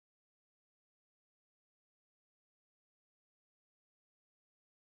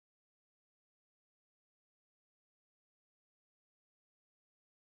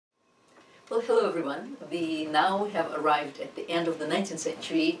Well, hello everyone. We now have arrived at the end of the 19th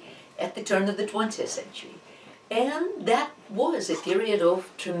century, at the turn of the 20th century. And that was a period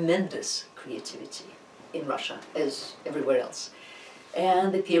of tremendous creativity in Russia, as everywhere else.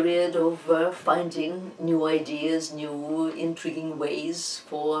 And a period of finding new ideas, new intriguing ways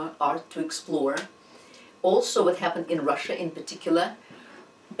for art to explore. Also what happened in Russia in particular,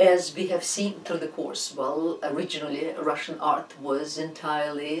 as we have seen through the course, well, originally Russian art was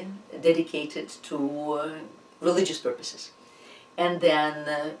entirely dedicated to religious purposes. And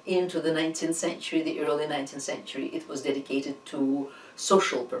then into the 19th century, the early 19th century, it was dedicated to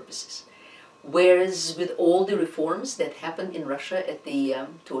social purposes. Whereas with all the reforms that happened in Russia at the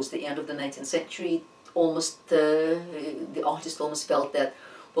towards the end of the 19th century, almost the artist almost felt that,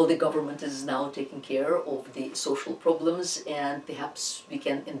 well, the government is now taking care of the social problems and perhaps we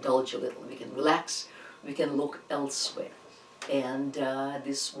can indulge a little, we can relax, we can look elsewhere. And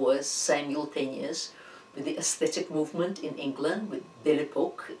this was simultaneous with the aesthetic movement in England, with Belle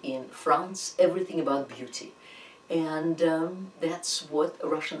Époque in France, everything about beauty. And that's what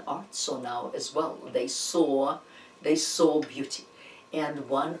Russian art saw now as well. They saw beauty. And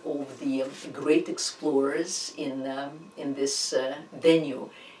one of the great explorers in this venue,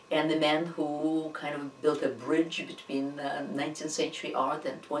 and the man who kind of built a bridge between 19th century art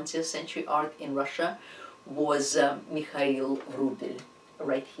and 20th century art in Russia, was Mikhail Vrubil,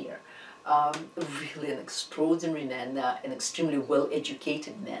 right here. Really an extraordinary man, an extremely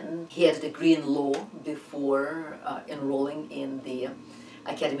well-educated man. He had a degree in law before enrolling in the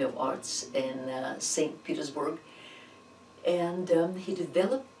Academy of Arts in St. Petersburg. And he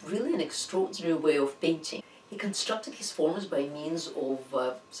developed really an extraordinary way of painting. He constructed his forms by means of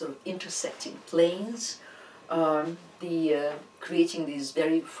sort of intersecting planes, creating these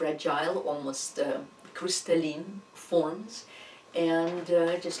very fragile, almost crystalline forms, and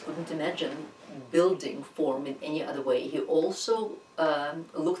just couldn't imagine building form in any other way. He also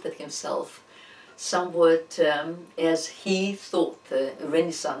looked at himself somewhat as he thought the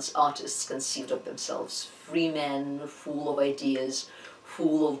Renaissance artists conceived of themselves: free men, full of ideas,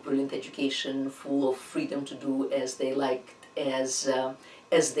 full of brilliant education, full of freedom to do as they liked, as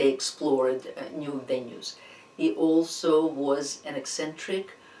they explored new venues. He also was an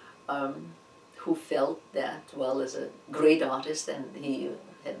eccentric who felt that, well, as a great artist, and he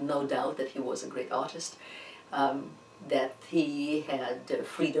had no doubt that he was a great artist, that he had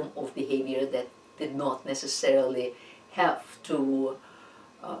freedom of behavior that did not necessarily have to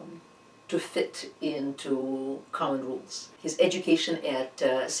fit into common rules. His education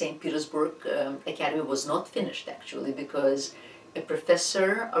at St. Petersburg Academy was not finished, actually, because a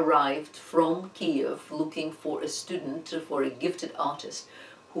professor arrived from Kiev looking for a student, for a gifted artist,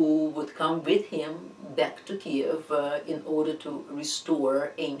 who would come with him back to Kiev in order to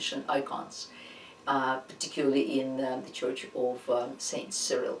restore ancient icons, particularly in the church of Saint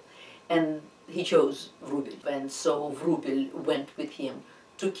Cyril. And he chose Vrubil, and so Vrubil went with him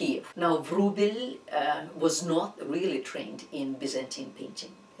to Kiev. Now, Vrubil was not really trained in Byzantine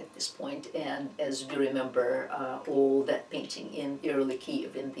painting at this point, and as we remember, all that painting in early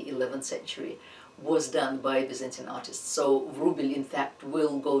Kiev in the 11th century was done by Byzantine artists. So Vrubil, in fact,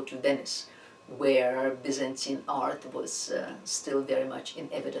 will go to Venice, where Byzantine art was still very much in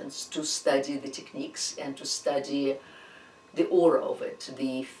evidence, to study the techniques and to study the aura of it,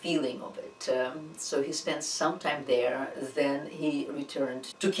 the feeling of it. So he spent some time there, then he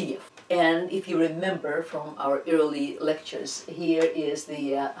returned to Kiev. And if you remember from our early lectures, here is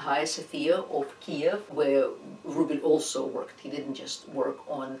the Hagia Sophia of Kiev, where Vrubil also worked. He didn't just work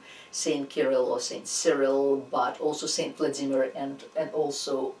on Saint Kirill or Saint Cyril, but also Saint Vladimir and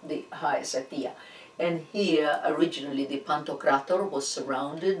also the Hagia Sophia. And here, originally, the Pantocrator was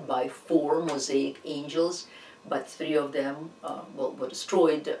surrounded by 4 mosaic angels, but 3 of them were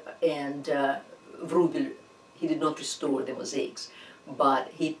destroyed, and Vrubil, he did not restore the mosaics, but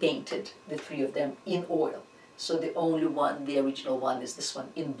he painted the 3 of them in oil. So the only one, the original one, is this one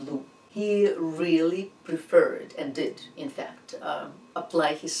in blue. He really preferred, and did, in fact,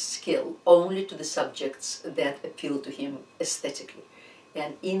 apply his skill only to the subjects that appealed to him aesthetically.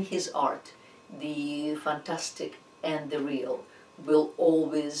 And in his art, the fantastic and the real will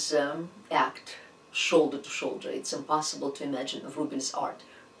always act shoulder to shoulder. It's impossible to imagine Vrubil's art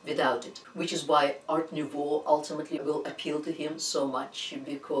without it, which is why Art Nouveau ultimately will appeal to him so much,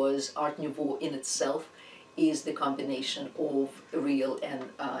 because Art Nouveau in itself is the combination of real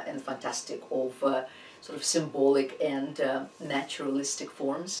and fantastic, of sort of symbolic and naturalistic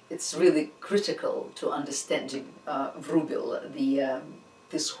forms. It's really critical to understanding Vrubil,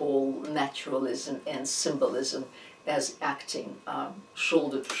 this whole naturalism and symbolism as acting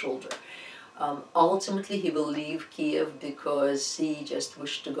shoulder to shoulder. Ultimately, he will leave Kiev because he just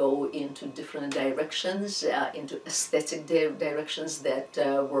wished to go into different directions, into aesthetic directions that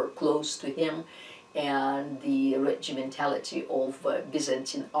were close to him, and the regimentality of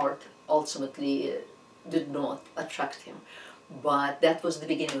Byzantine art ultimately did not attract him. But that was the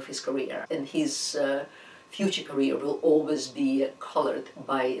beginning of his career, and his future career will always be colored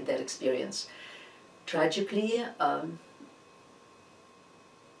by that experience. Tragically,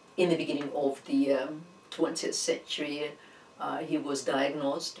 in the beginning of the 20th century, he was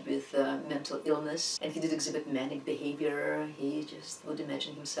diagnosed with mental illness, and he did exhibit manic behavior. He just would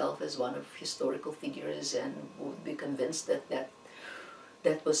imagine himself as one of historical figures and would be convinced that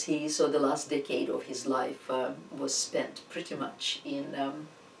that was he. So the last decade of his life was spent pretty much in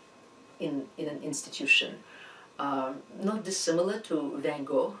an institution. Not dissimilar to Van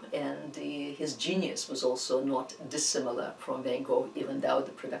Gogh, and his genius was also not dissimilar from Van Gogh, even though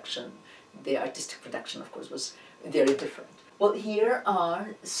the artistic production, of course, was very different. Well, here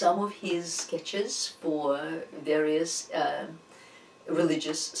are some of his sketches for various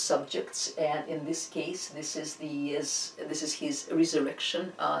religious subjects, and in this case, this is his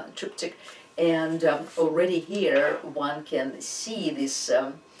resurrection triptych, and already here one can see this.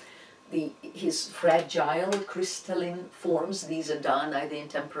 His fragile crystalline forms. These are done either in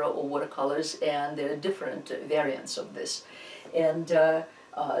tempera or watercolors, and there are different variants of this. And the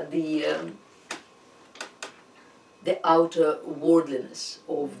outer worldliness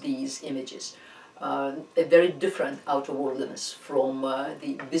of these images, a very different outer worldliness from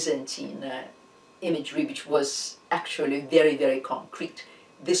the Byzantine imagery, which was actually very, very concrete.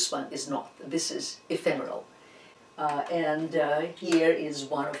 This one is not. This is ephemeral. And here is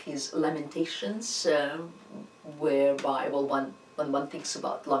one of his lamentations, whereby, well, when one thinks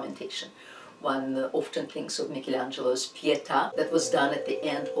about lamentation, one often thinks of Michelangelo's Pietà, that was done at the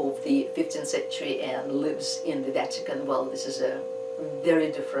end of the 15th century and lives in the Vatican. Well, this is a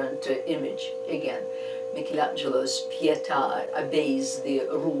very different image. Again, Michelangelo's Pietà obeys the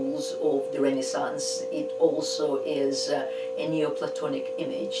rules of the Renaissance. It also is a Neoplatonic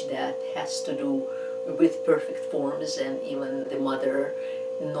image that has to do with perfect forms, and even the mother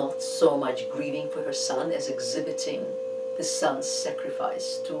not so much grieving for her son as exhibiting the son's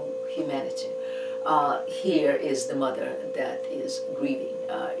sacrifice to humanity. Here is the mother that is grieving.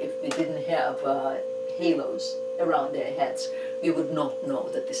 If we didn't have halos around their heads, we would not know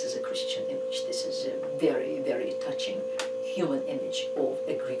that this is a Christian image. This is a very, very touching human image of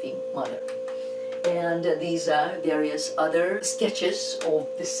a grieving mother. And these are various other sketches of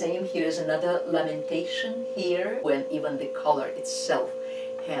the same. Here's another lamentation here, when even the color itself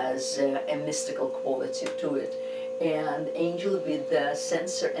has a mystical quality to it. And angel with the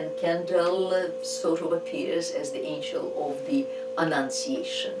censer and candle sort of appears as the angel of the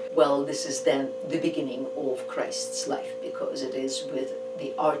Annunciation. Well, this is then the beginning of Christ's life, because it is with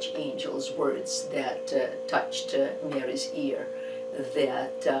the archangel's words that touched Mary's ear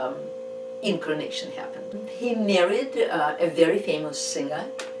that incarnation happened. He married a very famous singer,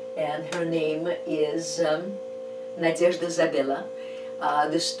 and her name is Nadezhda Zabela.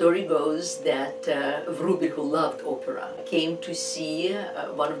 The story goes that Wrubel, who loved opera, came to see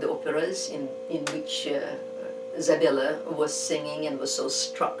one of the operas in which Zabela was singing, and was so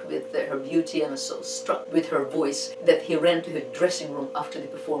struck with her beauty and was so struck with her voice that he ran to her dressing room after the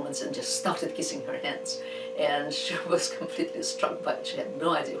performance and just started kissing her hands. And she was completely struck by it. She had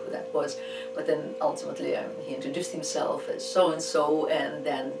no idea who that was. But then ultimately he introduced himself as so-and-so, and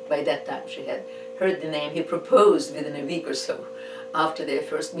then by that time she had heard the name. He proposed within a week or so after their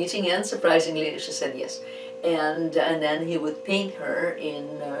first meeting, and surprisingly she said yes. And then he would paint her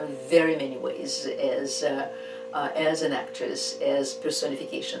in very many ways as an actress, as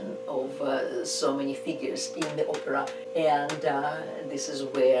personification of so many figures in the opera. And this is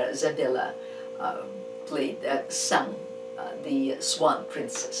where Zabela sang the Swan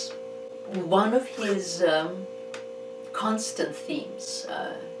Princess. One of his constant themes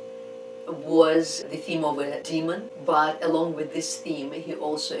was the theme of a demon, but along with this theme he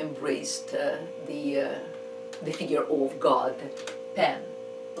also embraced the figure of God, Pan,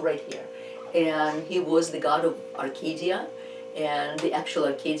 right here. And he was the god of Arcadia, and the actual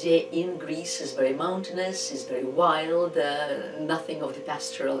Arcadia in Greece is very mountainous, is very wild, nothing of the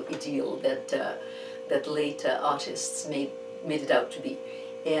pastoral ideal that later artists made it out to be.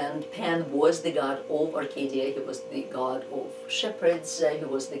 And Pan was the god of Arcadia. He was the god of shepherds, he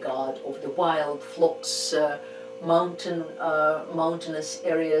was the god of the wild flocks, mountainous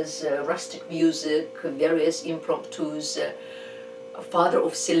areas, rustic music, various impromptus, father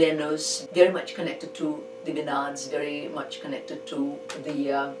of Silenos, very much connected to the Maenads, very much connected to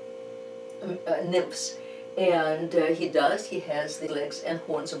the nymphs. And he has the legs and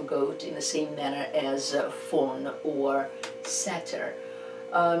horns of a goat in the same manner as faun or satyr.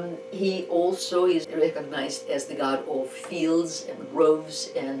 He also is recognized as the god of fields and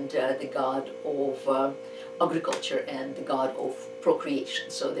groves, and the god of agriculture, and the god of procreation.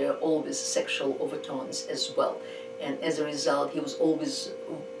 So there are always sexual overtones as well. And as a result, he was always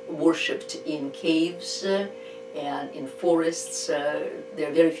worshipped in caves and in forests. There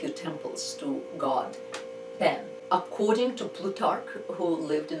are very few temples to god Pan. According to Plutarch, who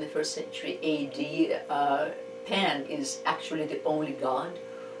lived in the 1st century AD, Pan is actually the only god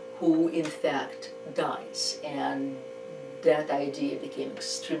who in fact dies, and that idea became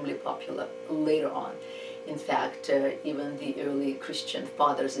extremely popular later on. In fact, even the early Christian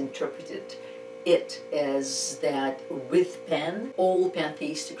fathers interpreted it as that with Pan, all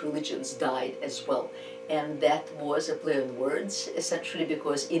pantheistic religions died as well. And that was a play on words, essentially,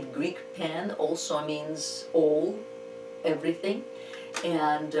 because in Greek Pan also means all, everything.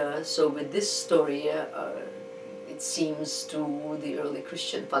 And so with this story, it seems to the early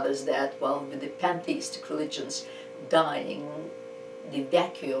Christian fathers that, well, with the pantheistic religions dying, the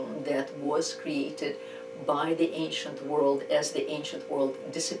vacuum that was created by the ancient world, as the ancient world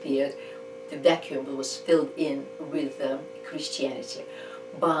disappeared, the vacuum was filled in with Christianity.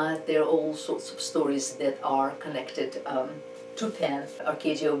 But there are all sorts of stories that are connected to Pan.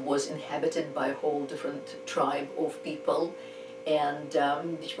 Arcadia was inhabited by a whole different tribe of people, and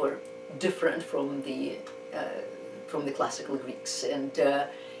which were different from the classical Greeks. And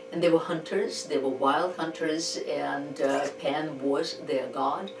they were hunters. They were wild hunters, and Pan was their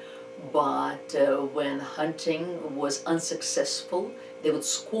god. But when hunting was unsuccessful, they would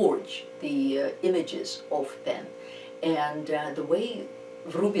scourge the images of Pan. And the way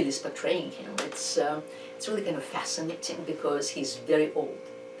Vrubil is portraying him, it's really kind of fascinating, because he's very old.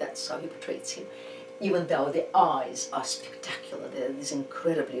 That's how he portrays him. Even though the eyes are spectacular, they're these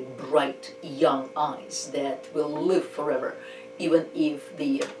incredibly bright young eyes that will live forever, even if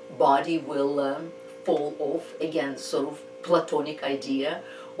the body will fall off. Again, sort of Platonic idea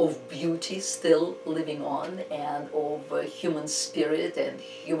of beauty still living on, and of human spirit and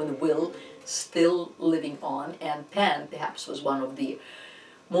human will still living on. And Pan perhaps was one of the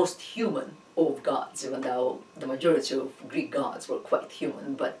most human of gods, even though the majority of Greek gods were quite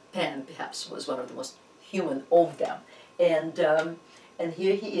human, but Pan perhaps was one of the most human of them. And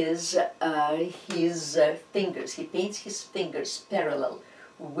here he is, his fingers, he paints his fingers parallel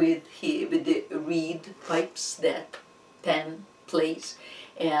with the reed pipes that Pan plays.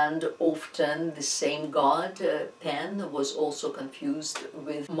 And often the same god, Pan, was also confused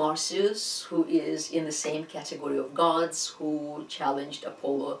with Marsyas, who is in the same category of gods, who challenged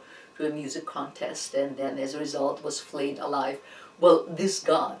Apollo to a music contest and then as a result was flayed alive. Well, this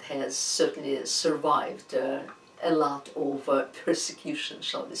god has certainly survived a lot of persecution,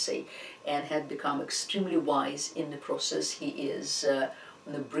 shall we say, and had become extremely wise in the process. He is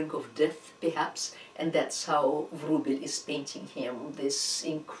on the brink of death, perhaps, and that's how Vrubil is painting him, this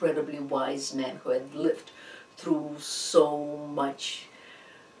incredibly wise man who had lived through so much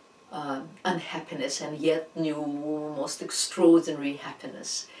unhappiness and yet knew most extraordinary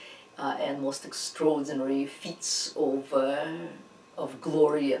happiness and most extraordinary feats of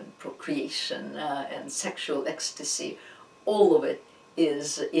glory and procreation and sexual ecstasy. All of it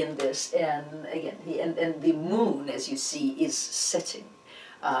is in this, and again, and the moon, as you see, is setting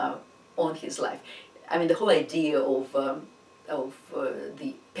on his life. I mean, the whole idea of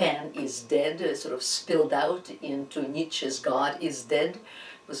the Pan is dead sort of spilled out into Nietzsche's God is dead,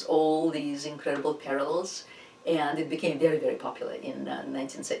 with all these incredible parallels, and it became very, very popular in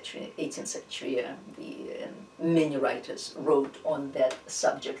 19th century, 18th century. Many writers wrote on that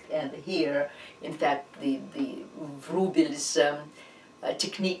subject, and here, in fact, the Vrubil's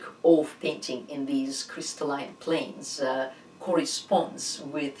technique of painting in these crystalline planes corresponds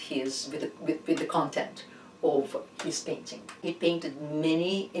with the content of his painting. He painted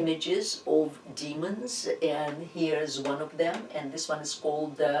many images of demons, and here's one of them, and this one is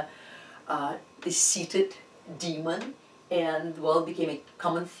called the seated demon, and well, became a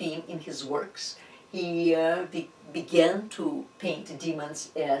common theme in his works. He began to paint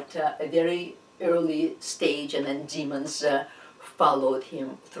demons at a very early stage, and then demons followed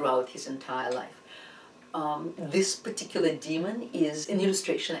him throughout his entire life. This particular demon is an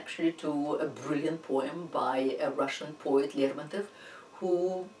illustration actually to a brilliant poem by a Russian poet, Lermontov,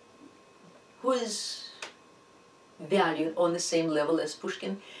 who is valued on the same level as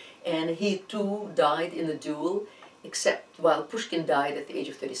Pushkin, and he too died in a duel, except while Pushkin died at the age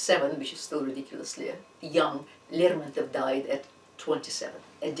of 37, which is still ridiculously young, Lermontov died at 27,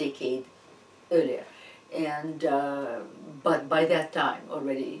 a decade earlier. And but by that time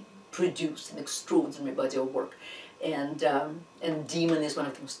already produced an extraordinary body of work. And Demon is one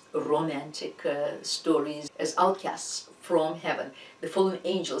of the most romantic stories. As outcasts from heaven, the fallen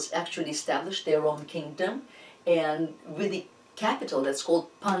angels actually established their own kingdom, and with the capital that's called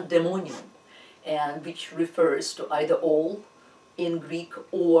Pandemonium, and which refers to either all in Greek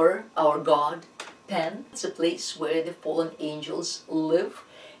or our god Pan. It's a place where the fallen angels live,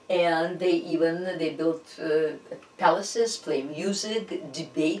 and they built palaces, play music,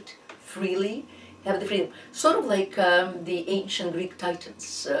 debate freely, have the freedom. Sort of like the ancient Greek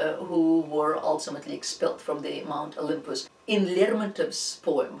titans who were ultimately expelled from the Mount Olympus. In Lermontov's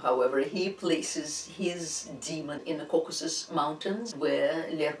poem, however, he places his demon in the Caucasus Mountains, where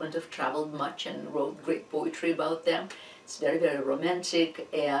Lermontov traveled much and wrote great poetry about them. It's very, very romantic,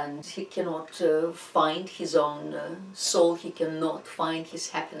 and he cannot find his own soul, he cannot find his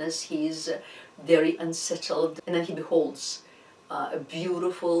happiness, he's very unsettled. And then he beholds a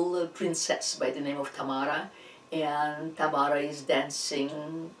beautiful princess by the name of Tamara, and Tamara is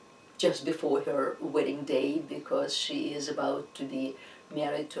dancing just before her wedding day because she is about to be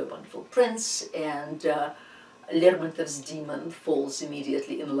married to a wonderful prince, and Lermontov's demon falls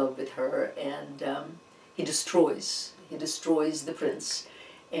immediately in love with her, and he destroys the prince,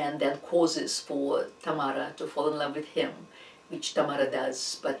 and then causes for Tamara to fall in love with him, which Tamara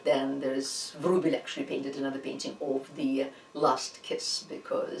does. But then there's Vrubil actually painted another painting of the last kiss,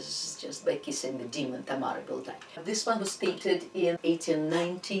 because just by kissing the demon, Tamara will die. This one was painted in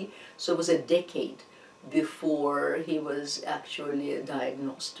 1890, so it was a decade before he was actually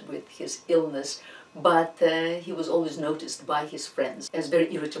diagnosed with his illness. But he was always noticed by his friends as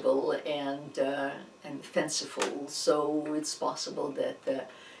very irritable and fanciful, so it's possible that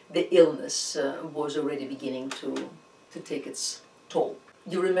the illness was already beginning to take its toll.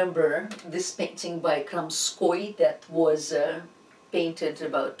 You remember this painting by Kramskoy that was painted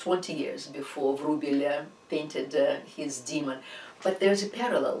about 20 years before Vrubil painted his demon. But there's a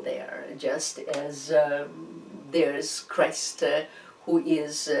parallel there, just as there's Christ who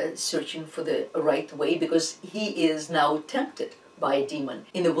is searching for the right way, because he is now tempted by a demon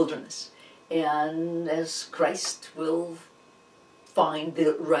in the wilderness. And as Christ will find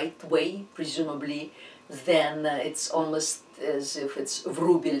the right way, presumably, then it's almost as if it's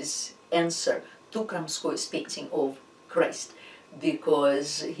Vrubil's answer to Kramskoy's painting of Christ,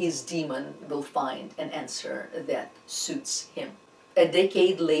 because his demon will find an answer that suits him. A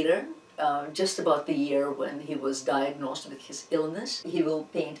decade later, just about the year when he was diagnosed with his illness, he will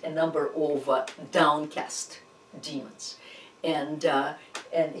paint a number of downcast demons. And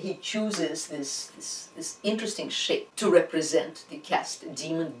he chooses this interesting shape to represent the cast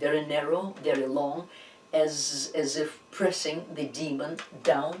demon, very narrow, very long, as if pressing the demon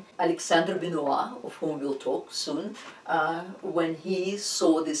down. Alexander Benois, of whom we'll talk soon, when he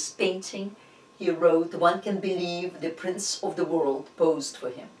saw this painting, he wrote, "One can believe the prince of the world posed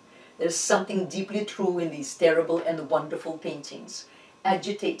for him. There's something deeply true in these terrible and wonderful paintings,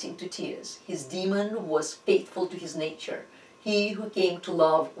 agitating to tears. His demon was faithful to his nature. He who came to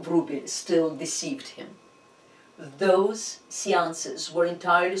love Vrubil still deceived him. Those seances were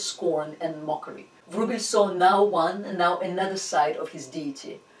entirely scorn and mockery. Vrubil saw now one and now another side of his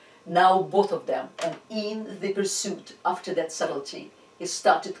deity, now both of them, and in the pursuit after that subtlety, he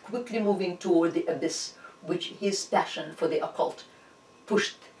started quickly moving toward the abyss which his passion for the occult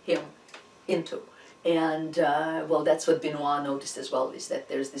pushed him into." And well, that's what Benois noticed as well, is that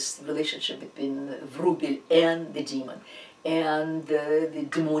there's this relationship between Vrubil and the demon, and the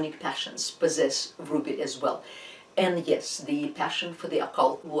demonic passions possess Vrubil as well. And yes, the passion for the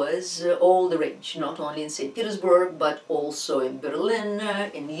occult was all the rage, not only in St. Petersburg, but also in Berlin,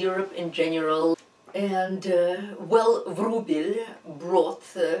 in Europe in general. And well, Vrubil brought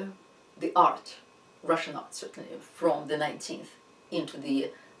the art, Russian art certainly, from the 19th into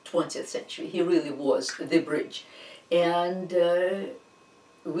the 20th century. He really was the bridge. And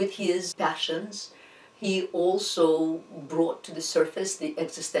with his passions, he also brought to the surface the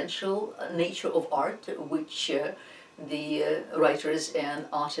existential nature of art, which the writers and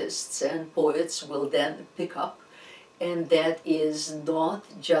artists and poets will then pick up. And that is not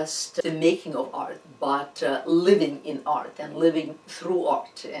just the making of art, but living in art and living through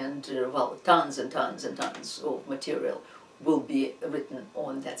art. And well, tons and tons and tons of material will be written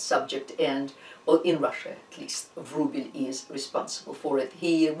on that subject. And well, in Russia at least, Vrubil is responsible for it.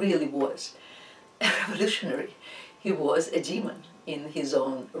 He really was a revolutionary. He was a demon in his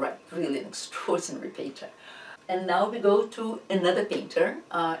own right, really an extraordinary painter. And now we go to another painter,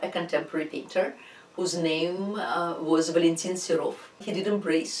 a contemporary painter, whose name was Valentin Serov. He did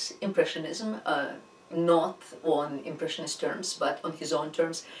embrace Impressionism, not on Impressionist terms, but on his own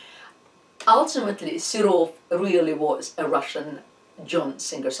terms. Ultimately, Serov really was a Russian John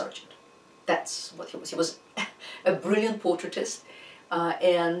Singer Sargent. That's what he was. He was a brilliant portraitist,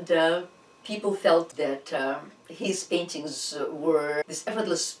 and people felt that his paintings were this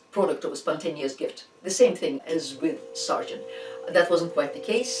effortless product of a spontaneous gift. The same thing as with Sargent. That wasn't quite the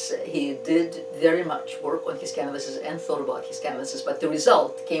case. He did very much work on his canvases and thought about his canvases, but the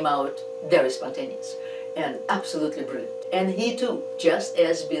result came out very spontaneous and absolutely brilliant. And he too, just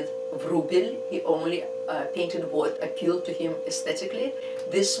as with Vrubil, he only painted what appealed to him aesthetically.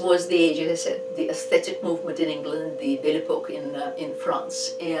 This was the age, as I said, the aesthetic movement in England, the Belle Epoque in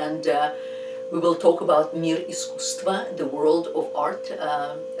France, and we will talk about Mir Iskusstva, the world of art,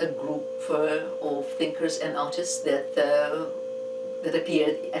 a group of thinkers and artists that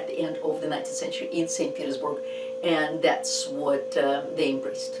appeared at the end of the 19th century in St. Petersburg, and that's what they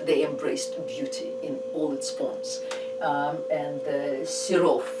embraced. They embraced beauty in all its forms, and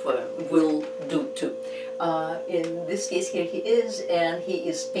Serov will do too. In this case here he is, and he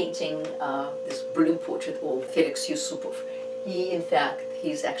is painting this brilliant portrait of Felix Yusupov. He, in fact,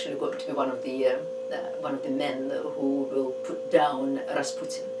 he's actually going to be one of the men who will put down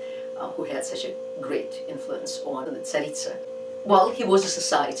Rasputin, who had such a great influence on the Tsaritsa. Well, he was a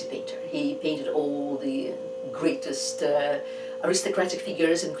society painter. He painted all the greatest aristocratic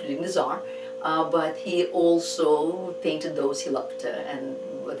figures, including the Tsar, but he also painted those he loved, and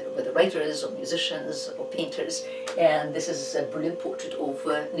whether writers or musicians or painters. And this is a brilliant portrait of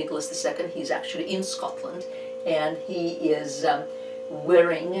Nicholas II. He's actually in Scotland, and he is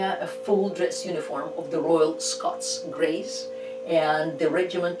wearing a full dress uniform of the Royal Scots Greys, and the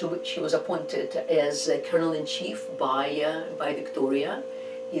regiment to which he was appointed as Colonel-in-Chief by Victoria,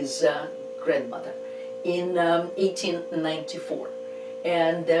 his grandmother, in 1894.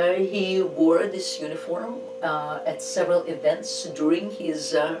 And he wore this uniform at several events during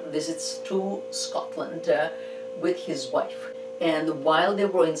his visits to Scotland with his wife. And while they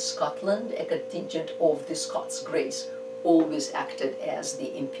were in Scotland, a contingent of the Scots Greys always acted as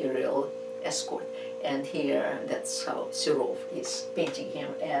the imperial escort. And here, that's how Serov is painting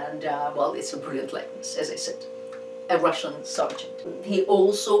him. And, well, it's a brilliant likeness, as I said. A Russian sergeant. He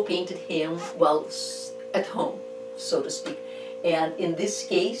also painted him, well, at home, so to speak. And in this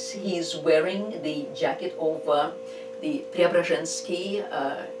case, he's wearing the jacket of the Preobrazhensky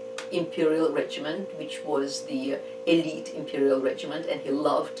Imperial Regiment, which was the elite Imperial Regiment, and he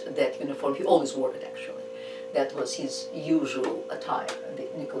loved that uniform. He always wore it, actually. That was his usual attire,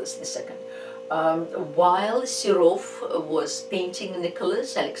 Nicholas II. While Serov was painting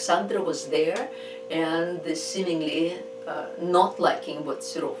Nicholas, Alexandra was there, and seemingly not liking what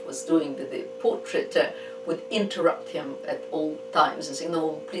Serov was doing with the portrait, would interrupt him at all times and say,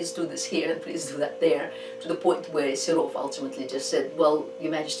 no, please do this here and please do that there, to the point where Serov ultimately just said, well, Your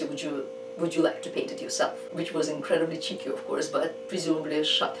Majesty, would you like to paint it yourself? Which was incredibly cheeky, of course, but presumably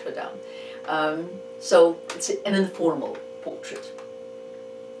shut her down. So it's an informal portrait.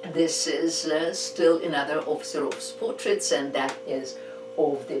 This is still another of Serov's portraits, and that is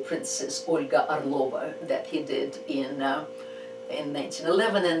of the Princess Olga Orlova that he did in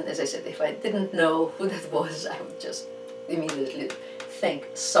 1911. And as I said, if I didn't know who that was, I would just immediately thank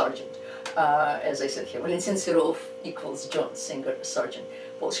Sargent. As I said here, Valentin Serov equals John Singer Sargent.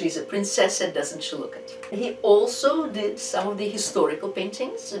 Well, she's a princess, and doesn't she look it? He also did some of the historical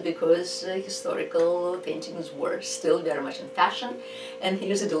paintings, because historical paintings were still very much in fashion. And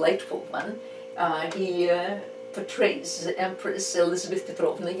here's a delightful one. He portrays Empress Elizabeth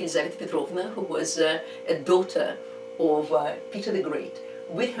Petrovna, who was a daughter of Peter the Great,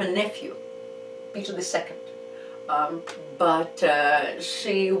 with her nephew, Peter II. But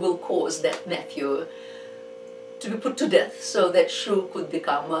she will cause that nephew to be put to death so that she could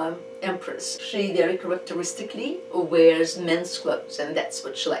become empress. She very characteristically wears men's clothes, and that's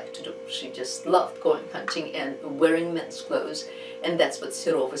what she liked to do. She just loved going hunting and wearing men's clothes, and that's what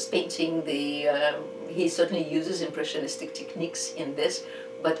Serov is painting. He certainly uses impressionistic techniques in this,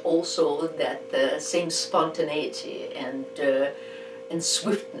 but also that same spontaneity and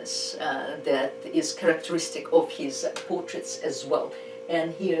swiftness that is characteristic of his portraits as well.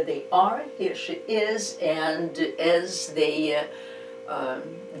 And here they are, here she is, and as they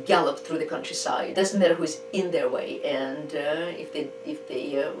gallop through the countryside, it doesn't matter who's in their way, and if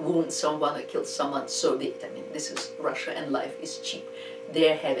they wound someone or kill someone, so be it. I mean, this is Russia and life is cheap.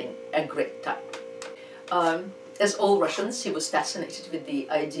 They're having a great time. As all Russians, he was fascinated with the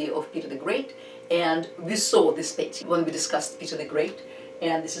idea of Peter the Great, and we saw this painting when we discussed Peter the Great,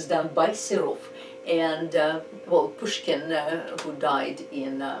 and this is done by Serov. And, well, Pushkin, who died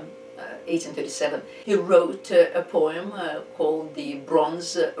in 1837, he wrote a poem called The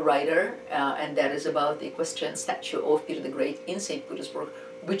Bronze Rider, and that is about the equestrian statue of Peter the Great in St. Petersburg,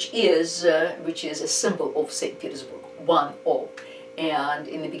 which is a symbol of St. Petersburg, one of. And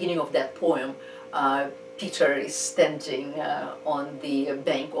in the beginning of that poem, Peter is standing on the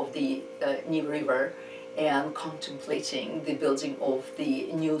bank of the Neva River and contemplating the building of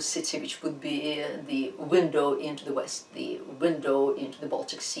the new city, which would be the window into the west, the window into the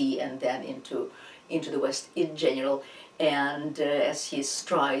Baltic Sea, and then into the west in general. And as he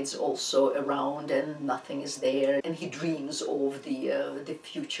strides also around, and nothing is there, and he dreams of the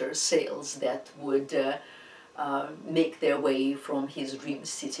future sails that would make their way from his dream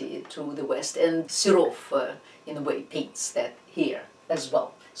city to the west. And Serov, in a way, paints that here as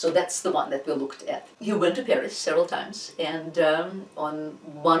well. So that's the one that we looked at. He went to Paris several times, and on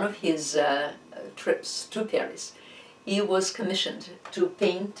one of his trips to Paris, he was commissioned to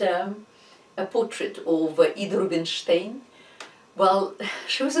paint a portrait of Ida Rubinstein. Well,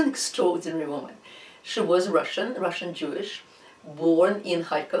 she was an extraordinary woman. She was Russian Jewish, born in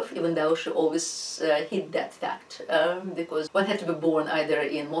Kharkov, even though she always hid that fact, because one had to be born either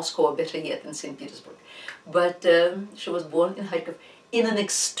in Moscow or, better yet, in St. Petersburg. But she was born in Kharkov in an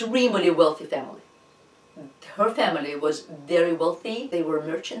extremely wealthy family. Her family was very wealthy. They were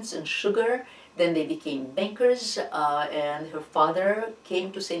merchants in sugar. Then they became bankers, and her father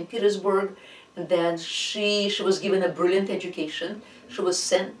came to St. Petersburg. And then she was given a brilliant education. She was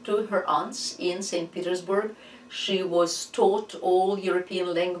sent to her aunts in St. Petersburg. She was taught all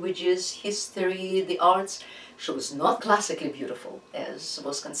European languages, history, the arts. She was not classically beautiful, as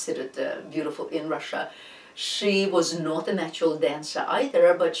was considered beautiful in Russia. She was not a natural dancer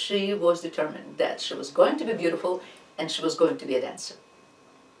either, but she was determined that she was going to be beautiful and she was going to be a dancer.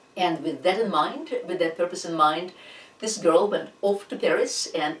 And with that in mind, with that purpose in mind, this girl went off to Paris,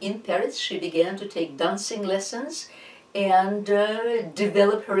 and in Paris she began to take dancing lessons and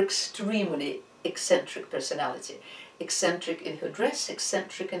develop her extremely eccentric personality. Eccentric in her dress,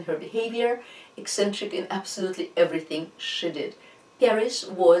 eccentric in her behavior, eccentric in absolutely everything she did. Paris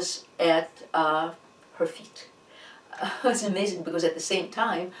was at her feet. It's amazing because at the same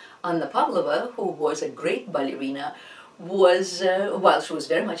time, Anna Pavlova, who was a great ballerina, was, well, she was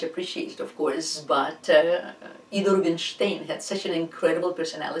very much appreciated, of course, but Ida Rubinstein had such an incredible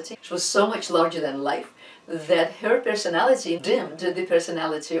personality. She was so much larger than life that her personality dimmed the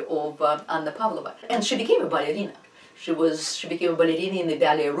personality of Anna Pavlova. And she became a ballerina. She became a ballerina in the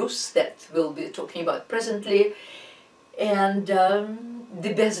Ballets Russes that we'll be talking about presently. And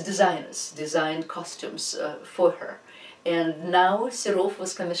the best designers designed costumes for her. And now Serov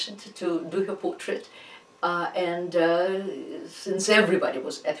was commissioned to do her portrait. Since everybody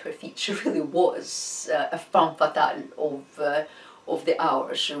was at her feet, she really was a femme fatale of the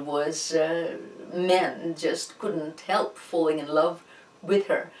hour. She was, men just couldn't help falling in love with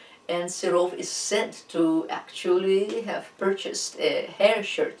her. And Serov is said to actually have purchased a hair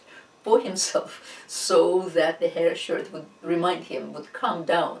shirt for himself so that the hair shirt would remind him, would calm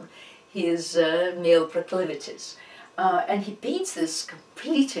down his male proclivities. And he paints this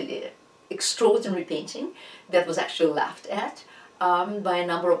completely extraordinary painting that was actually laughed at by a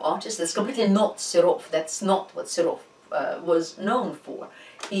number of artists. That's completely not Serov. That's not what Serov was known for.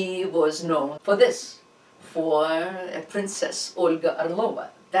 He was known for this, for a Princess Olga Orlova.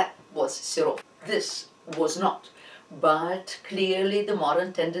 That was Serov. This was not. But clearly the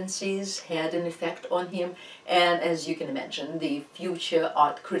modern tendencies had an effect on him, and as you can imagine, the future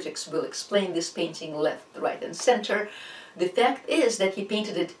art critics will explain this painting left, right and center. The fact is that he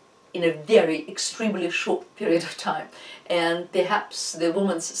painted it in a very extremely short period of time, and perhaps the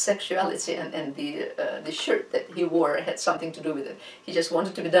woman's sexuality and the shirt that he wore had something to do with it. He just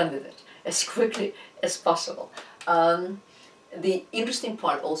wanted to be done with it as quickly as possible. The interesting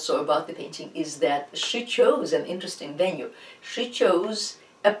part also about the painting is that she chose an interesting venue. She chose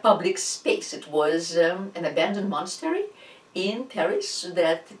a public space. It was an abandoned monastery in Paris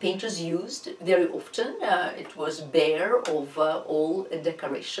that the painters used very often. It was bare of all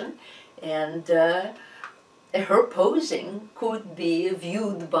decoration, and her posing could be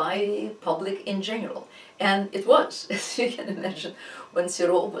viewed by public in general. And it was, as you can imagine, when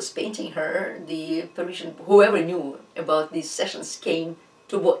Serov was painting her, the Parisian, whoever knew about these sessions, came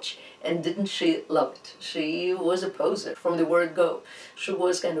to watch. And didn't she love it? She was a poser from the word go. She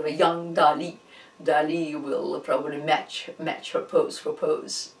was kind of a young Dali. Dali will probably match her pose for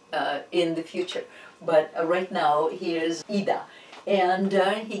pose in the future. But right now, here's Ida. And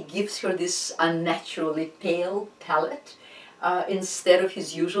he gives her this unnaturally pale palette. instead of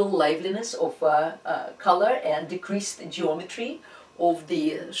his usual liveliness of color and decreased geometry of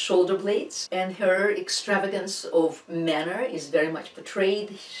the shoulder blades, and her extravagance of manner is very much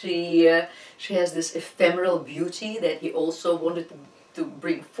portrayed. She has this ephemeral beauty that he also wanted to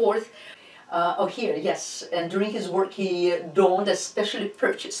bring forth. Oh, here, yes, and during his work he donned a specially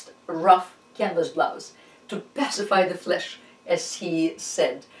purchased rough canvas blouse to pacify the flesh, as he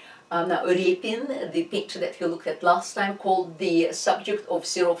said. Now, Repin, the picture that we looked at last time, called the subject of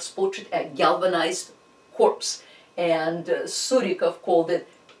Serov's portrait a galvanized corpse, and Surikov called it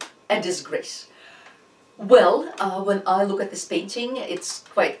a disgrace. Well, when I look at this painting, it's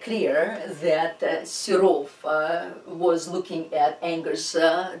quite clear that Serov was looking at Anger's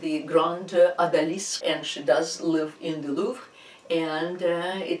the Grande Odalisque, and she does live in the Louvre, and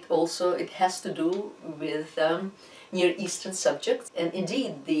it has to do with Near Eastern subjects, and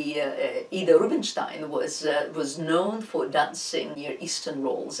indeed the Ida Rubinstein was known for dancing Near Eastern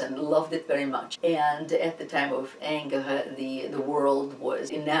roles and loved it very much. And at the time of Anger, the world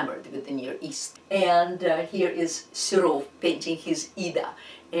was enamored with the Near East. And here is Serov painting his Ida,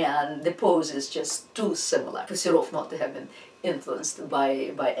 and the pose is just too similar for Serov not to have been influenced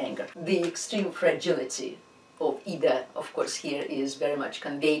by Anger. The extreme fragility of Ida, of course, here is very much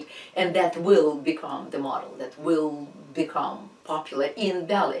conveyed, and that will become the model, that will become popular in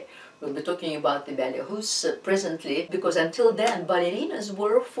ballet. We'll be talking about the Ballets Russes presently, because until then ballerinas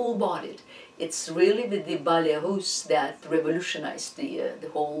were full-bodied. It's really with the Ballets Russes that revolutionized the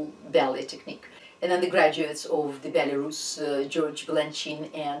whole ballet technique. And then the graduates of the Ballets Russes, George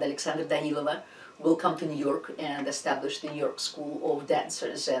Valentin and Alexander Danilova, will come to New York and establish the New York School of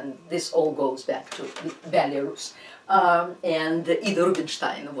Dancers, and this all goes back to the Ballets Russes. And Ida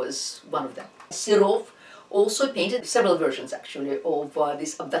Rubinstein was one of them. Serov also painted several versions, actually, of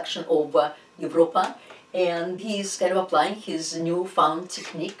this abduction of Europa, and he's kind of applying his newfound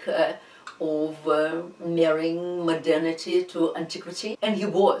technique of marrying modernity to antiquity, and he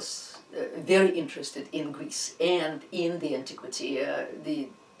was very interested in Greece and in the antiquity. The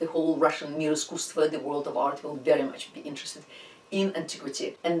whole Russian Mir Iskusstva, the world of art, will very much be interested in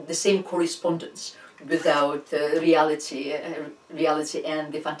antiquity, and the same correspondence without reality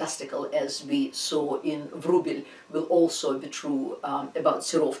and the fantastical, as we saw in Vrubil, will also be true about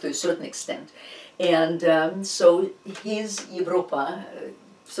Serov to a certain extent. And so his Europa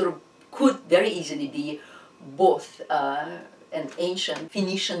sort of could very easily be both an ancient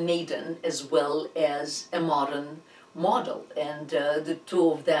Phoenician maiden as well as a modern model, and the two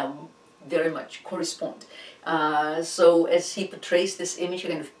of them very much correspond. So as he portrays this image, he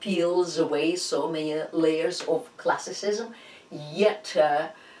kind of peels away so many layers of classicism, yet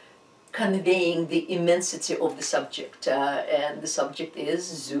conveying the immensity of the subject. And the subject is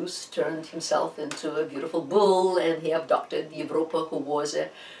Zeus turned himself into a beautiful bull, and he abducted Europa, who was a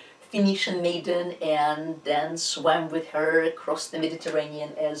Phoenician maiden, and then swam with her across the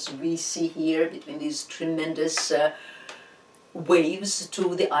Mediterranean, as we see here, between these tremendous waves,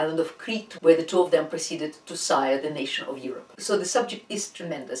 to the island of Crete, where the two of them proceeded to sire the nation of Europe. So the subject is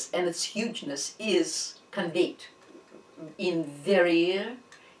tremendous, and its hugeness is conveyed in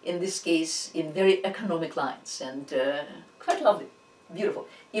this case, in very economic lines, and quite lovely, beautiful.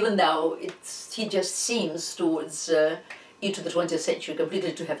 Even now, he just seems towards into the 20th century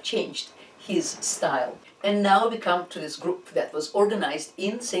completely to have changed his style. And now we come to this group that was organized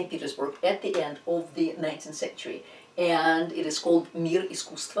in St. Petersburg at the end of the 19th century, and it is called Mir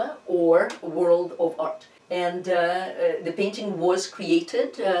Iskusstva, or World of Art. And the painting was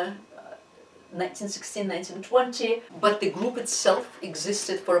created 1916, 1920, but the group itself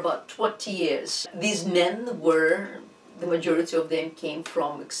existed for about 20 years. These men were, the majority of them came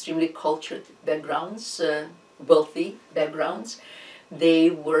from extremely cultured backgrounds, wealthy backgrounds.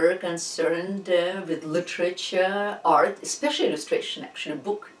 They were concerned with literature, art, especially illustration, actually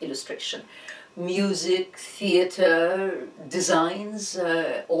book illustration, music, theater, designs,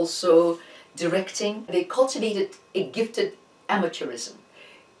 also directing. They cultivated a gifted amateurism.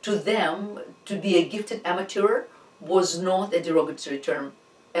 To them, to be a gifted amateur was not a derogatory term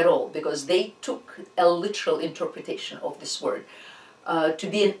at all, because they took a literal interpretation of this word. To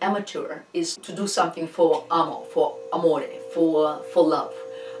be an amateur is to do something for amo, for amore, for love,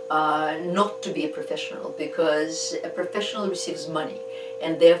 not to be a professional, because a professional receives money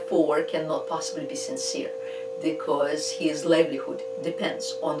and therefore cannot possibly be sincere, because his livelihood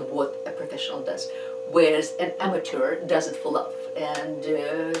depends on what a professional does, whereas an amateur does it for love. And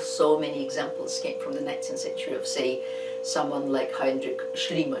so many examples came from the 19th century of, say, someone like Heinrich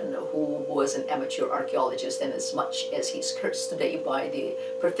Schliemann, who was an amateur archaeologist, and as much as he's cursed today by the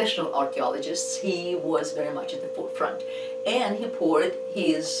professional archaeologists, he was very much at the forefront. And he poured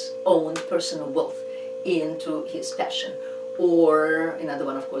his own personal wealth into his passion. Or another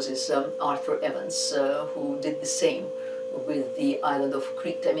one, of course, is Arthur Evans, who did the same with the island of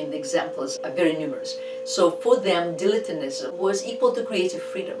Crete. I mean, the examples are very numerous. So for them, dilettantism was equal to creative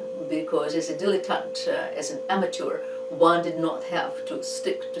freedom, because as a dilettante, as an amateur, one did not have to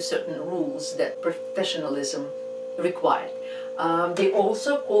stick to certain rules that professionalism required. They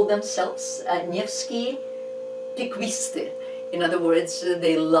also called themselves Nevsky Piquistes. In other words,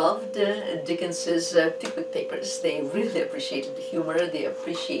 they loved Dickens's Pickwick Papers. They really appreciated the humor, they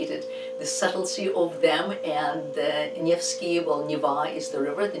appreciated the subtlety of them, and Nevsky, well, Neva is the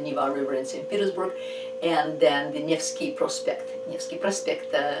river, the Neva River in St. Petersburg, and then the Nevsky Prospect. Nevsky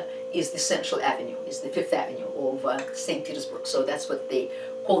Prospect is the Central Avenue, is the Fifth Avenue of St. Petersburg, so that's what they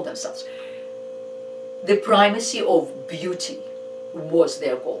called themselves. The primacy of beauty was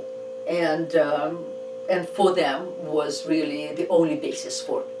their goal, and for them was really the only basis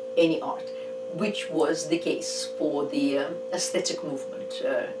for any art, which was the case for the aesthetic movement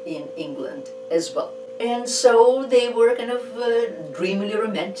in England as well. And so they were kind of dreamily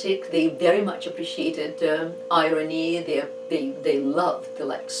romantic. They very much appreciated irony. They loved the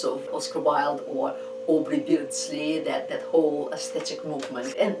likes of Oscar Wilde or Aubrey Beardsley, that whole aesthetic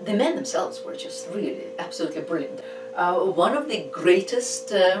movement. And the men themselves were just really absolutely brilliant. One of the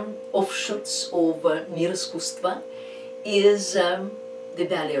greatest offshoots of Mir Iskusstva is the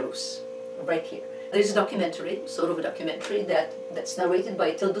Ballets Russes, right here. There's a documentary, sort of a documentary, that's narrated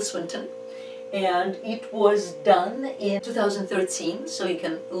by Tilda Swinton, and it was done in 2013, so you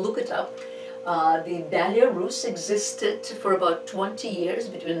can look it up. The Ballets Russes existed for about 20 years,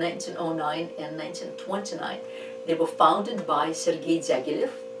 between 1909 and 1929. They were founded by Sergei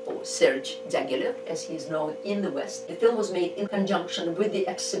Diaghilev, or Sergei Diaghilev, as he is known in the West. The film was made in conjunction with the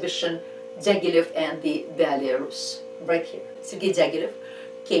exhibition Diaghilev and the Ballets Russes, right here. Sergei Diaghilev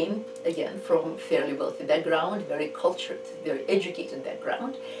came, again, from a fairly wealthy background, very cultured, very educated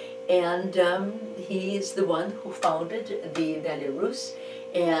background, and he is the one who founded the Ballets Russes.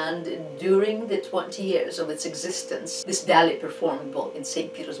 And during the 20 years of its existence, this ballet performed both in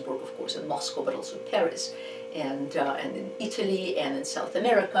St. Petersburg, of course, in Moscow, but also Paris, and in Italy and in South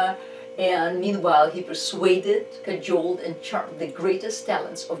America. And meanwhile, he persuaded, cajoled, and charmed the greatest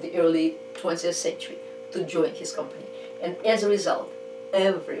talents of the early 20th century to join his company. And as a result,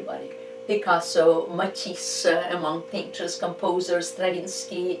 everybody, Picasso, Matisse, among painters, composers,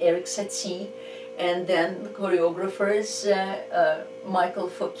 Stravinsky, Eric Satie, and then the choreographers, Michael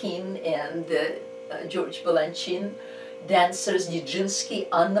Fokine and George Balanchine, dancers Nijinsky,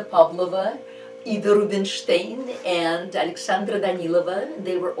 Anna Pavlova, Ida Rubinstein, and Alexandra Danilova.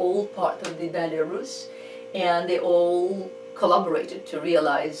 They were all part of the Ballets Russes, and they all collaborated to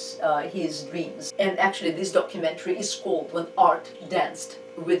realize his dreams. And actually this documentary is called When Art Danced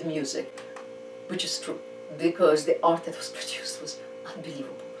with Music, which is true, because the art that was produced was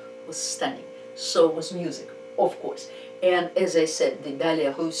unbelievable, was stunning. So was music, of course. And as I said, the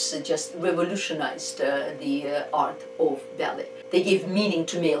Ballets Russes just revolutionized the art of ballet. They gave meaning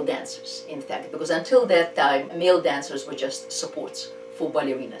to male dancers, in fact, because until that time, male dancers were just supports for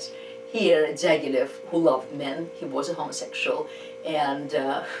ballerinas. Here, Diaghilev, who loved men, he was a homosexual, and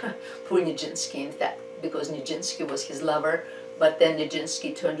poor Nijinsky, in fact, because Nijinsky was his lover, but then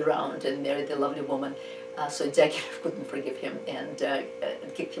Nijinsky turned around and married a lovely woman, so Diaghilev couldn't forgive him and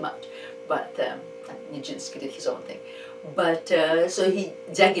kicked him out. But Nijinsky did his own thing. But so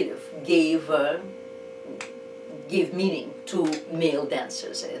Diaghilev gave meaning to male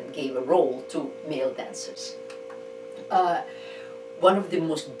dancers and gave a role to male dancers. One of the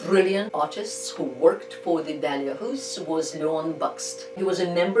most brilliant artists who worked for the Ballets Russes was Leon Bakst. He was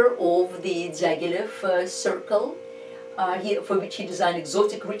a member of the Diaghilev circle, for which he designed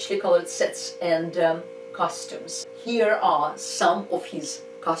exotic, richly colored sets and costumes. Here are some of his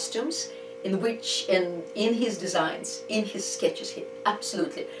costumes, in which, and in his designs, in his sketches, he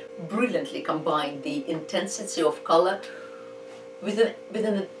absolutely brilliantly combined the intensity of color with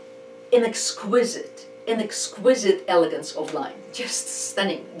an exquisite elegance of line. Just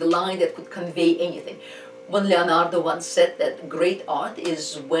stunning, the line that could convey anything. When Leonardo once said that great art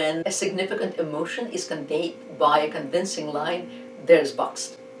is when a significant emotion is conveyed by a convincing line. There's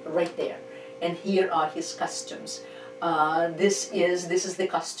Bakst, right there. And here are his costumes. This is the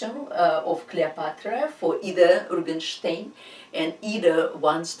costume of Cleopatra for Ida Rubinstein, and Ida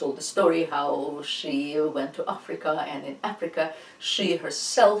once told the story how she went to Africa, and in Africa she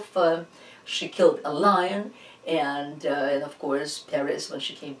herself she killed a lion, And of course, Paris, when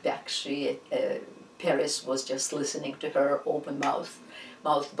she came back, Paris was just listening to her open mouth.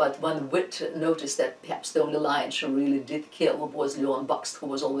 But one wit noticed that perhaps the only lion she really did kill was Leon Bakst, who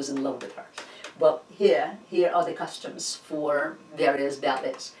was always in love with her. Well, here are the costumes for various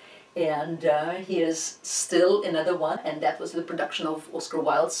ballets. And here's still another one, and that was the production of Oscar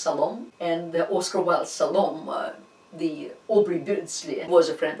Wilde's Salome. And the Oscar Wilde's Salome, the Aubrey Beardsley was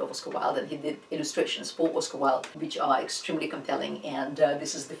a friend of Oscar Wilde, and he did illustrations for Oscar Wilde, which are extremely compelling. And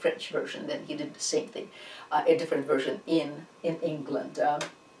this is the French version. Then he did the same thing, a different version in England.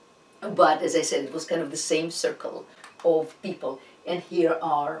 But as I said, it was kind of the same circle of people. And here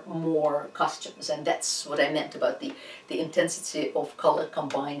are more costumes, and that's what I meant about the intensity of color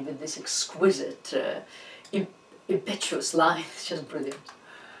combined with this exquisite, impetuous line. It's just brilliant.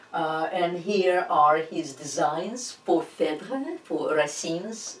 And here are his designs for Phèdre, for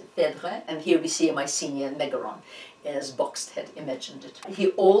Racine's Phèdre, and here we see a Mycenaean Megaron, as Bakst had imagined it.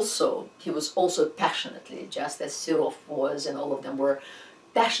 He was also passionately, just as Serov was, and all of them were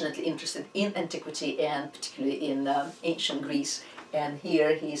passionately interested in antiquity and particularly in ancient Greece. And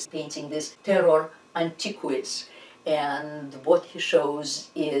here he's painting this Terror Antiquis, and what he shows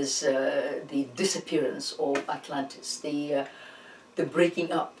is the disappearance of Atlantis, the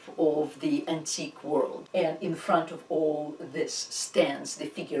breaking up of the antique world. And in front of all this stands the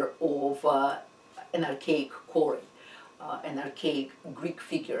figure of an archaic Kore, an archaic Greek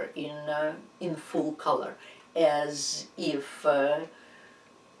figure in full color, as if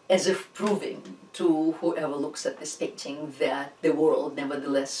proving to whoever looks at this painting that the world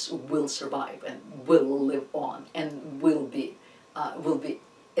nevertheless will survive and will live on and will be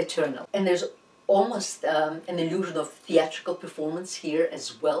eternal. And there's almost an illusion of theatrical performance here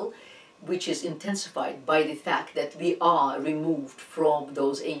as well, which is intensified by the fact that we are removed from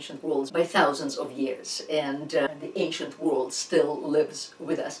those ancient worlds by thousands of years, and the ancient world still lives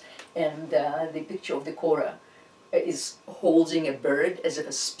with us. And the picture of the Kora is holding a bird as if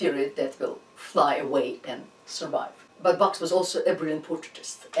a spirit that will fly away and survive. But Bakst was also a brilliant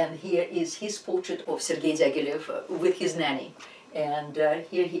portraitist, and here is his portrait of Sergei Diaghilev with his nanny. And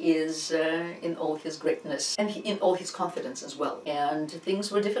here he is in all his greatness and in all his confidence as well. And things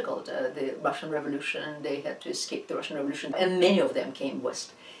were difficult. The Russian Revolution, they had to escape the Russian Revolution, and many of them came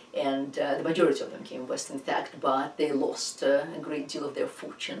west. And the majority of them came west, in fact, but they lost a great deal of their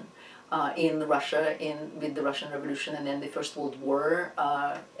fortune in Russia with the Russian Revolution, and then the First World War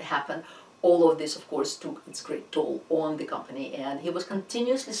happened. All of this, of course, took its great toll on the company, and he was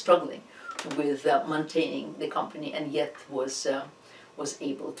continuously struggling with maintaining the company, and yet was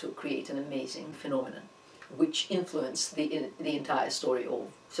able to create an amazing phenomenon, which influenced the entire story of,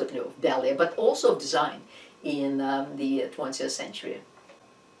 certainly of ballet, but also of design in the 20th century.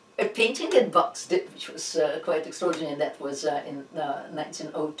 A painting that Bakst did, which was quite extraordinary, and that was in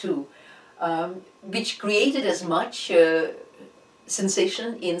 1902, which created as much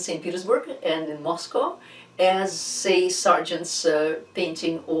sensation in St. Petersburg and in Moscow as, say, Sargent's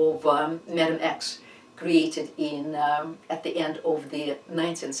painting of Madame X, created at the end of the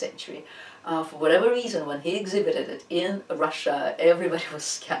 19th century. For whatever reason, when he exhibited it in Russia, everybody was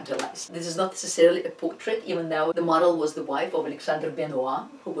scandalized. This is not necessarily a portrait, even though the model was the wife of Alexander Benois,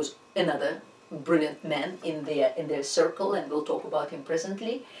 who was another brilliant man in their circle, and we'll talk about him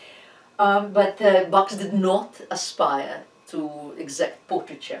presently. But Bakst did not aspire to exact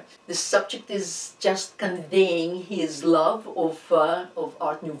portraiture. The subject is just conveying his love of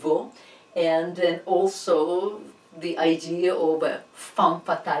Art Nouveau, and then also the idea of a femme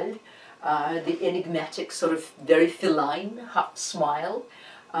fatale, the enigmatic, sort of very feline half smile,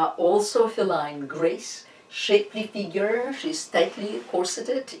 also feline grace, shapely figure. She's tightly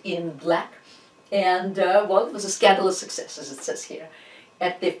corseted in black, and well, it was a scandalous success, as it says here,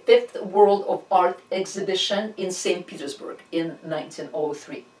 at the 5th World of Art exhibition in St. Petersburg in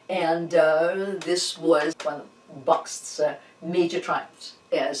 1903. And this was one of Bakst's major triumphs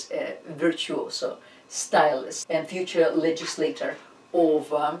as a virtuoso, stylist, and future legislator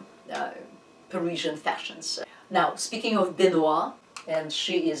of Parisian fashions. Now, speaking of Benois, and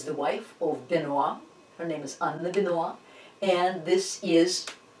she is the wife of Benois, her name is Anne Benois, and this is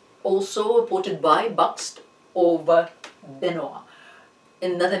also a portrait by Bakst of Benois,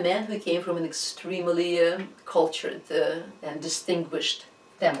 another man who came from an extremely cultured and distinguished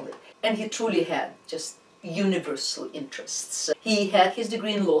family. And he truly had just universal interests. He had his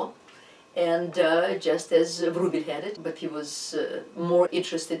degree in law, and just as Vrubil had it, but he was more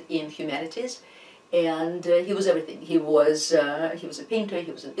interested in humanities. And he was everything. He was a painter,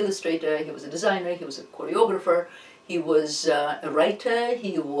 he was an illustrator, he was a designer, he was a choreographer, he was a writer,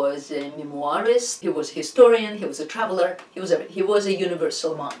 he was a memoirist, he was a historian, he was a traveler, he was a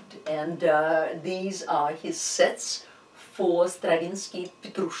universal mind. And these are his sets for Stravinsky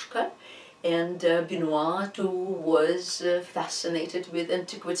Petrushka. And Benois too was fascinated with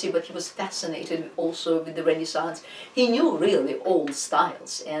antiquity, but he was fascinated also with the Renaissance. He knew really all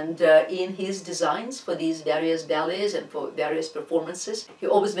styles, and in his designs for these various ballets and for various performances, he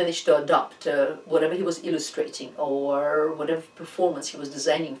always managed to adopt whatever he was illustrating or whatever performance he was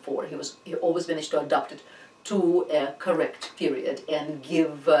designing for. He always managed to adapt it to a correct period and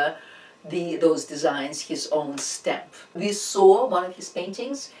give those designs his own stamp. We saw one of his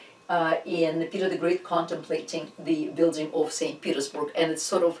paintings in Peter the Great contemplating the building of St. Petersburg, and it's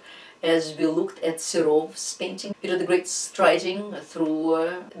sort of, as we looked at Serov's painting, Peter the Great striding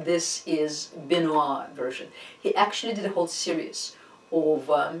through, this is Benois version. He actually did a whole series of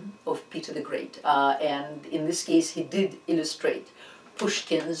Peter the Great, and in this case he did illustrate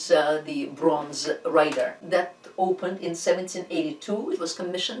Pushkin's The Bronze Rider. That opened in 1782. It was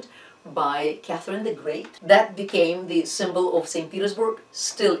commissioned by Catherine the Great. That became the symbol of St. Petersburg,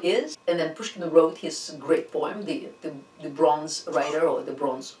 still is. And then Pushkin wrote his great poem, the Bronze Rider or the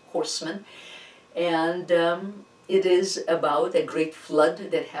Bronze Horseman. And it is about a great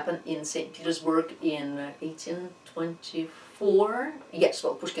flood that happened in St. Petersburg in 1824. Yes,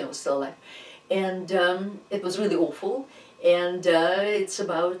 well, Pushkin was still alive. And it was really awful. And it's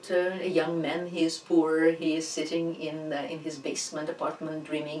about a young man. He is poor. He is sitting in his basement apartment,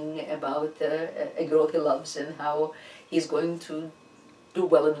 dreaming about a girl he loves and how he's going to do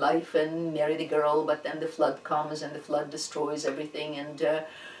well in life and marry the girl. But then the flood comes and the flood destroys everything. And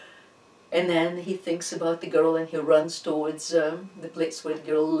then he thinks about the girl and he runs towards the place where the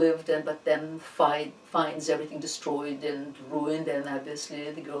girl lived. But then finds everything destroyed and ruined. And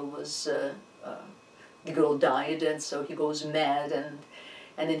obviously the girl was. The girl died, and so he goes mad, and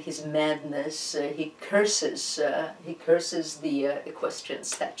in his madness he curses the equestrian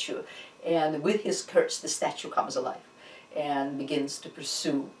statue, and with his curse the statue comes alive and begins to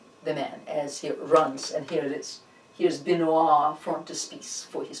pursue the man as he runs. And here it is. Here's Benois frontispiece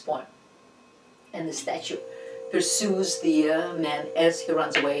for his poem, and the statue pursues the man as he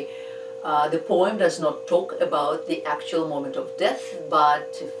runs away. The poem does not talk about the actual moment of death,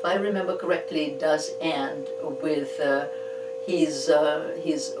 but if I remember correctly, it does end with his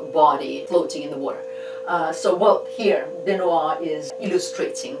body floating in the water. So, well, here Benois is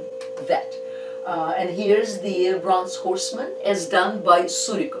illustrating that. And here's the Bronze Horseman, as done by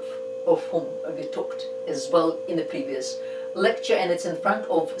Surikov, of whom we talked as well in the previous lecture, and it's in front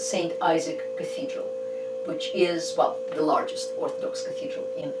of St. Isaac Cathedral, which is, well, the largest Orthodox cathedral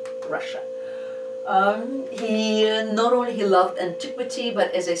in Russia. He not only he loved antiquity,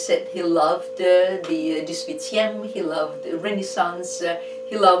 but as I said, he loved the 18e, he loved the Renaissance,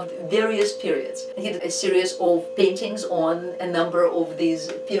 he loved various periods. He did a series of paintings on a number of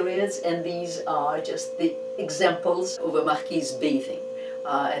these periods, and these are just the examples of a marquise bathing.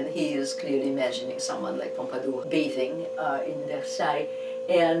 And he is clearly imagining someone like Pompadour bathing in Versailles.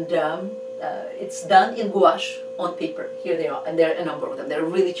 And it's done in gouache on paper. Here they are, and there are a number of them. They're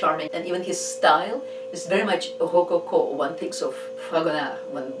really charming, and even his style is very much rococo. One thinks of Fragonard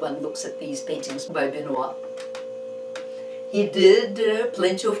when one looks at these paintings by Benois. He did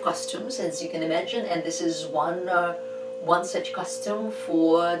plenty of costumes, as you can imagine, and this is one such costume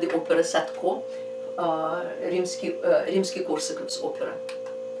for the opera Sadko, Rimsky-Korsakov's opera.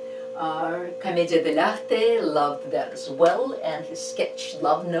 Commedia dell'arte loved that as well, and he sketched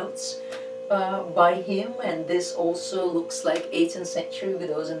love notes by him, and this also looks like 18th century with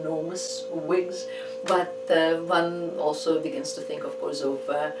those enormous wigs, but one also begins to think, of course, of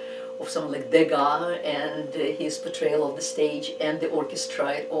someone like Degas and his portrayal of the stage and the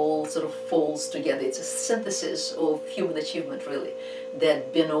orchestra. It all sort of falls together. It's a synthesis of human achievement, really,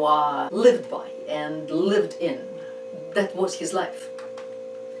 that Benois lived by and lived in. That was his life.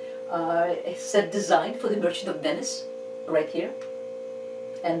 A set designed for the Merchant of Venice, right here.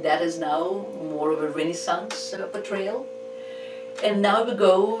 And that is now more of a Renaissance portrayal. And now we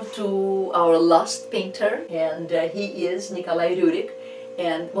go to our last painter, and he is Nikolai Rurik,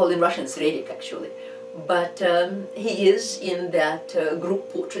 and, well, in Russian it's Rurik actually, but he is in that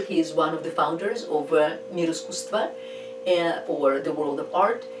group portrait. He is one of the founders of Mir Iskusstva, or the world of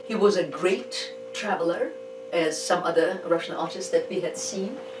art. He was a great traveler, as some other Russian artists that we had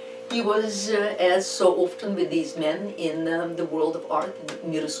seen. He was, as so often with these men in the world of art,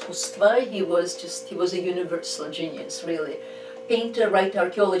 in Mir Iskusstva, he was a universal genius, really. painter, writer,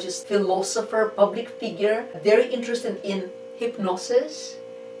 archaeologist, philosopher, public figure, very interested in hypnosis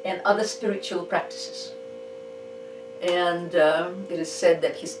and other spiritual practices. And it is said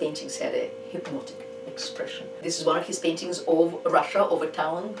that his paintings had a hypnotic expression. This is one of his paintings of Russia, of a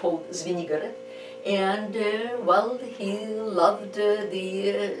town called Zvenigorod. And, well, he loved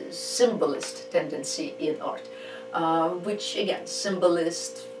the symbolist tendency in art, which, again,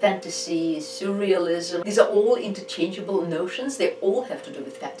 symbolist, fantasy, surrealism, these are all interchangeable notions. They all have to do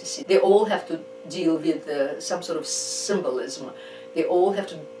with fantasy. They all have to deal with some sort of symbolism. They all have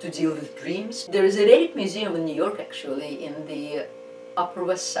to deal with dreams. There is a Redick Museum in New York, actually, in the Upper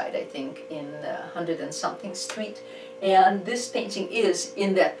West Side, I think, in 100 and something Street. And this painting is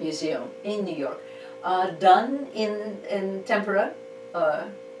in that museum in New York, done in tempera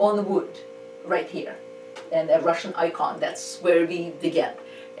on wood, right here. And a Russian icon, that's where we began.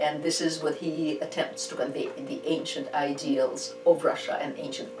 And this is what he attempts to convey, the ancient ideals of Russia and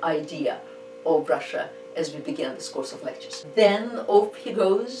ancient idea of Russia as we began this course of lectures. Then off he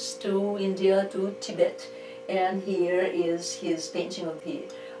goes to India, to Tibet, and here is his painting of the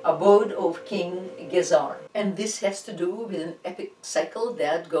abode of King Gezar. And this has to do with an epic cycle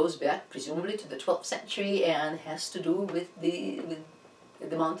that goes back presumably to the 12th century and has to do with the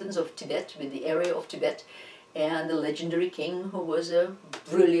mountains of Tibet, with the area of Tibet, and the legendary king who was a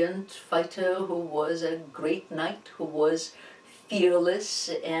brilliant fighter, who was a great knight, who was fearless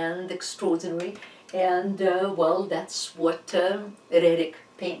and extraordinary. And, well, that's what Redick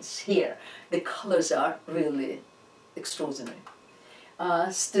paints here. The colors are really extraordinary.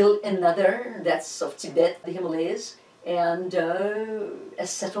 Still another, that's of Tibet, the Himalayas, and a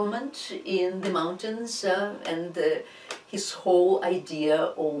settlement in the mountains, and his whole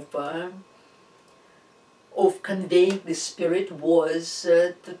idea of conveying the spirit was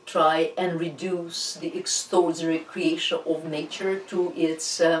to try and reduce the extraordinary creation of nature to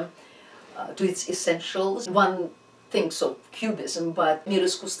its essentials. One thinks of Cubism, but Mir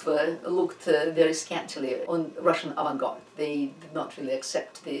Iskusstva looked very scantily on Russian avant-garde. They did not really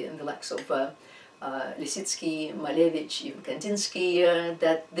accept the likes of Lisitsky, Malevich, even Kandinsky.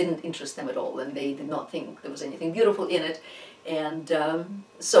 That didn't interest them at all, and they did not think there was anything beautiful in it. And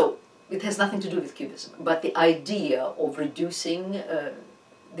so it has nothing to do with Cubism, but the idea of reducing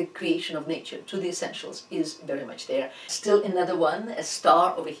the creation of nature to the essentials is very much there. Still another one, a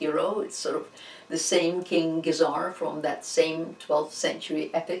star of a hero. It's sort of the same King Gezar from that same 12th century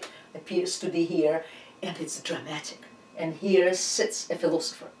epic appears to be here, and it's dramatic. And here sits a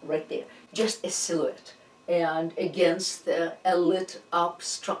philosopher right there, just a silhouette, and against a lit up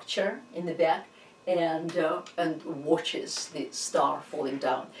structure in the back, and watches the star falling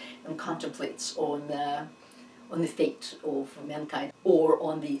down and contemplates on the fate of mankind or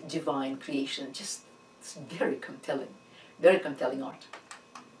on the divine creation. Just, it's very compelling art.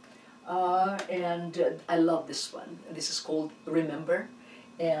 And I love this one. This is called Remember,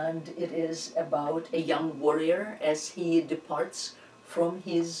 and it is about a young warrior as he departs from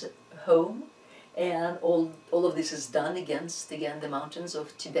his home. And all of this is done against, again, the mountains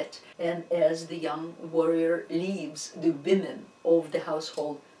of Tibet. And as the young warrior leaves, the women of the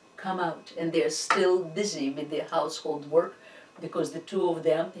household come out, and they're still busy with their household work, because the two of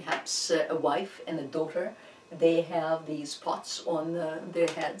them, perhaps a wife and a daughter, they have these pots on their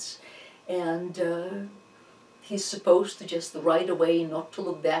heads. And he's supposed to just ride away, not to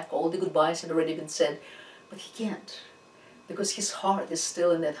look back. All the goodbyes had already been said, but he can't, because his heart is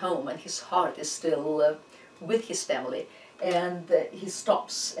still in that home, and his heart is still with his family. And he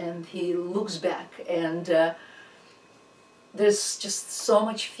stops and he looks back, and there's just so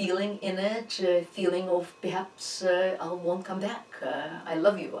much feeling in it, feeling of perhaps I won't come back, I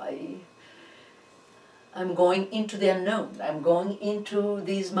love you, I'm going into the unknown, I'm going into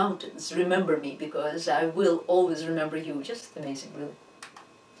these mountains, remember me, because I will always remember you. Just amazing, really.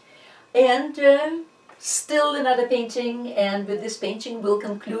 And still another painting, and with this painting we'll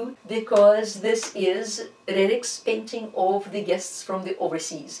conclude, because this is Redick's painting of the guests from the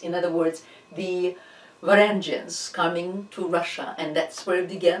overseas. In other words, the Varangians coming to Russia, and that's where we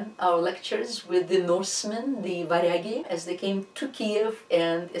began our lectures with the Norsemen, the Varyagi, as they came to Kiev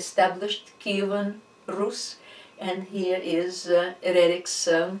and established Kievan Rus. And here is Redick's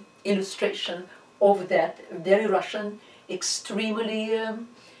illustration of that, very Russian, extremely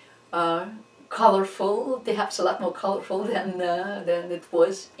colorful, perhaps a lot more colorful than it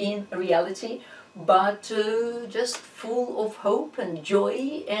was in reality, but just full of hope and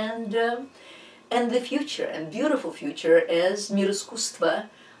joy and the future, and beautiful future, as Mir Iskusstva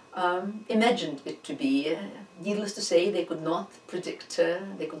imagined it to be. Needless to say, they could not predict,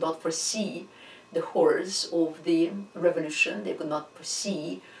 they could not foresee the horrors of the revolution. They could not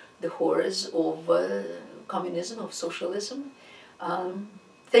foresee the horrors of communism, of socialism.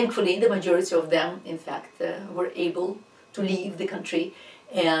 Thankfully, the majority of them, in fact, were able to leave the country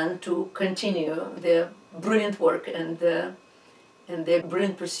and to continue their brilliant work and their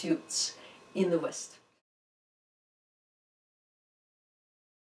brilliant pursuits in the West.